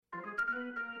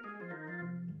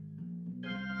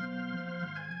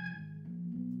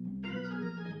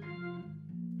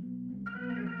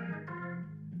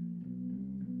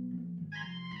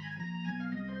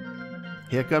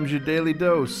Here comes your daily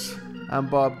dose. I'm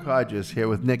Bob Codges, here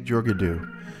with Nick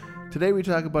Jorgadou. Today we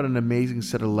talk about an amazing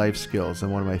set of life skills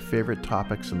and one of my favorite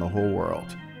topics in the whole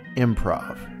world,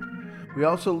 improv. We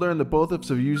also learn that both of us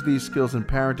have used these skills in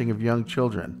parenting of young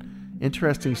children.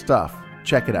 Interesting stuff.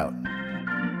 Check it out.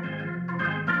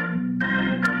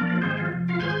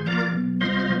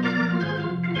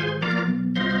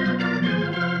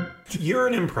 You're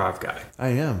an improv guy. I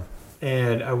am.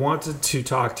 And I wanted to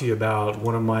talk to you about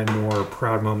one of my more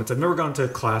proud moments. I've never gone to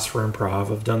class for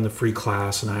improv. I've done the free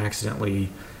class, and I accidentally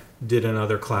did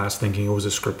another class thinking it was a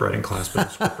script writing class, but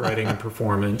it's script writing and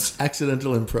performance.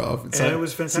 Accidental improv. And it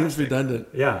was fantastic. Seems redundant.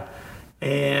 Yeah.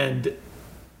 And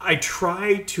I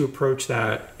try to approach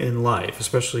that in life,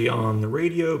 especially on the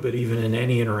radio, but even in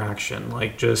any interaction.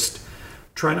 Like, just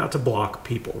try not to block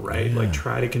people, right? Yeah. Like,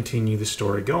 try to continue the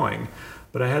story going.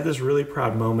 But I had this really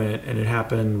proud moment, and it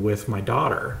happened with my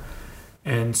daughter.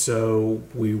 And so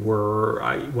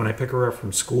when I pick her up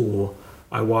from school,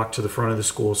 I walk to the front of the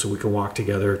school so we can walk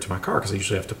together to my car, because I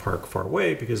usually have to park far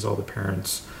away because all the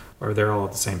parents are there all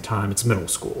at the same time. It's middle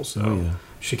school, so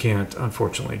she can't,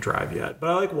 unfortunately, drive yet. But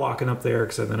I like walking up there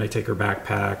because then I take her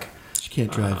backpack. She can't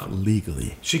drive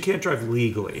legally. She can't drive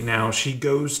legally. Now, she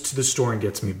goes to the store and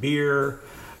gets me beer,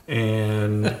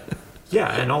 and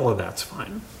and all of that's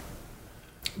fine.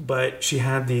 But she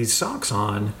had these socks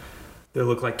on that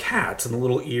look like cats, and the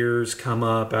little ears come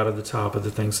up out of the top of the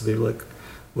thing, so they look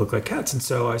like cats. And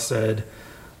so I said,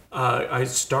 I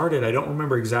don't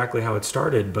remember exactly how it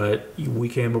started, but we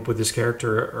came up with this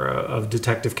character of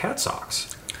Detective Cat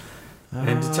Socks.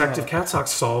 And Detective Cat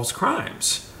Socks solves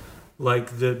crimes.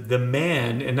 Like the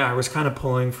man, and I was kind of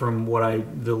pulling from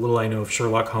the little I know of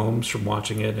Sherlock Holmes from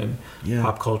watching it and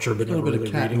pop culture, but never really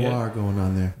reading it. A little bit of cat noir going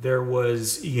on there. There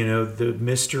was, the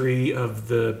mystery of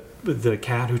the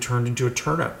cat who turned into a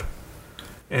turnip.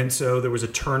 And so there was a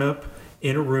turnip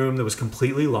in a room that was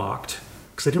completely locked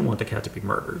because I didn't want the cat to be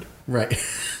murdered. Right.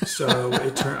 So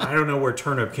I don't know where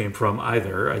turnip came from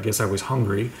either. I guess I was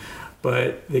hungry.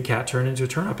 But the cat turned into a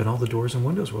turnip, and all the doors and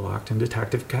windows were locked, and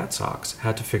Detective Cat Socks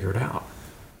had to figure it out.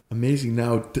 Amazing.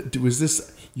 Now, was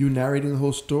this you narrating the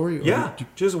whole story? Or yeah,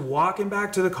 just walking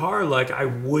back to the car. Like, I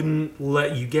wouldn't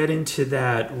let you get into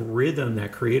that rhythm,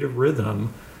 that creative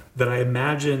rhythm that I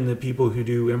imagine the people who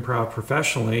do improv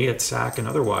professionally at SAC and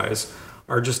otherwise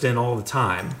are just in all the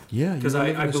time. Yeah. Because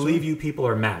I believe you people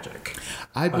are magic.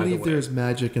 I believe there's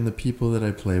magic in the people that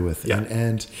I play with. Yeah.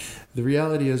 And the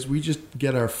reality is we just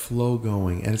get our flow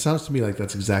going. And it sounds to me like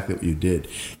that's exactly what you did.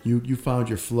 You found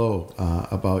your flow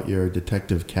about your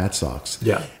Detective Cat Socks.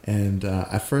 Yeah. And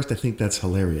at first I think that's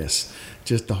hilarious.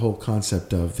 Just the whole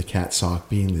concept of the cat sock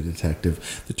being the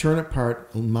detective. The turnip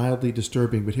part, mildly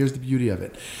disturbing, but here's the beauty of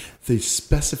it. The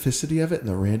specificity of it and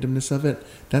the randomness of it,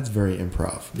 that's very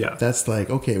improv. Yeah. That's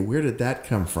like, okay, where did that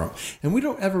come from? And we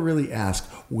don't ever really ask,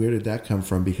 where did that come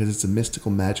from? Because it's a mystical,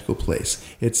 magical place.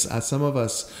 It's some of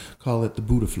us call it the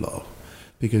Buddha flow,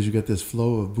 because you get this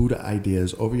flow of Buddha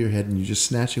ideas over your head and you're just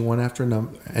snatching one after another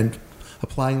and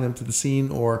applying them to the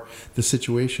scene or the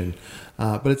situation.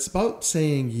 But it's about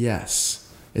saying yes.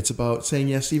 It's about saying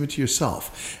yes even to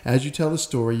yourself. As you tell the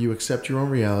story, you accept your own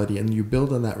reality and you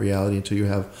build on that reality until you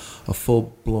have a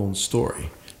full-blown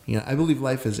story. I believe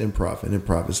life is improv and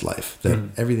improv is life. That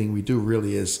everything we do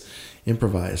really is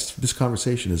improvised. This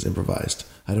conversation is improvised.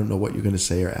 I don't know what you're going to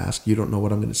say or ask. You don't know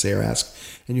what I'm going to say or ask.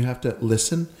 And you have to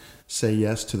listen, say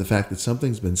yes to the fact that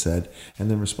something's been said, and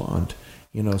then respond.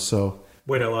 So...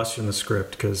 Wait, I lost you in the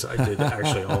script because I did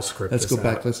actually all script. Let's go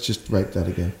back. Out. Let's just write that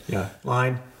again. Yeah.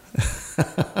 Line.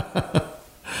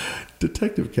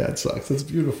 Detective Cat Socks. That's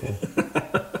beautiful.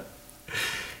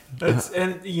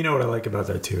 And you know what I like about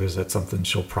that too is that's something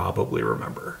she'll probably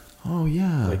remember. Oh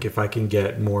yeah. Like if I can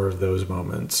get more of those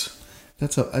moments.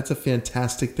 That's a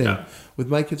fantastic thing. Yeah. With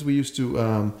my kids, we used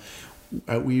to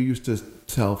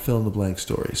tell fill in the blank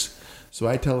stories. So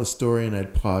I tell a story and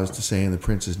I'd pause to say, and the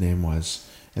prince's name was.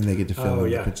 And they get to fill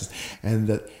in the princess.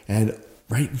 And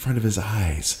right in front of his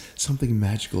eyes, something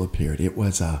magical appeared. It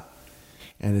was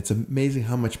and it's amazing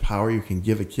how much power you can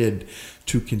give a kid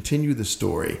to continue the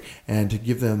story and to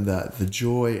give them the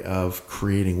joy of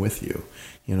creating with you.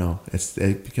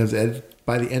 Because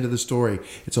by the end of the story,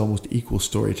 it's almost equal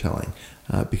storytelling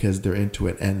because they're into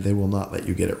it and they will not let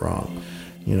you get it wrong.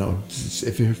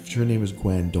 If her name is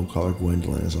Gwen, don't call her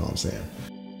Gwendolyn, is all I'm saying.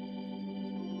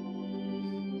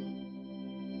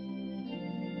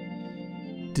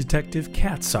 Detective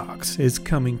Cat Socks is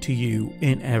coming to you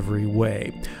in every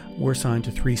way. We're signed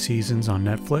to 3 seasons on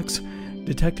Netflix.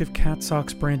 Detective Cat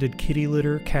Socks branded kitty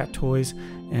litter, cat toys,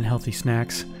 and healthy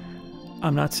snacks.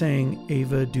 I'm not saying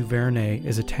Ava DuVernay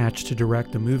is attached to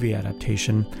direct the movie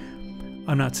adaptation,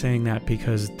 I'm not saying that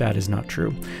because that is not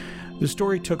true. The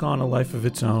story took on a life of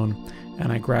its own,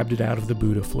 and I grabbed it out of the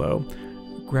Buddha flow.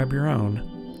 Grab your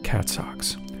own cat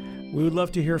socks. We would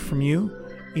love to hear from you.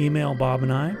 Email Bob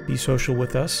and I, be social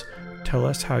with us, tell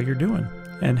us how you're doing,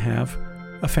 and have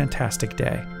a fantastic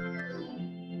day.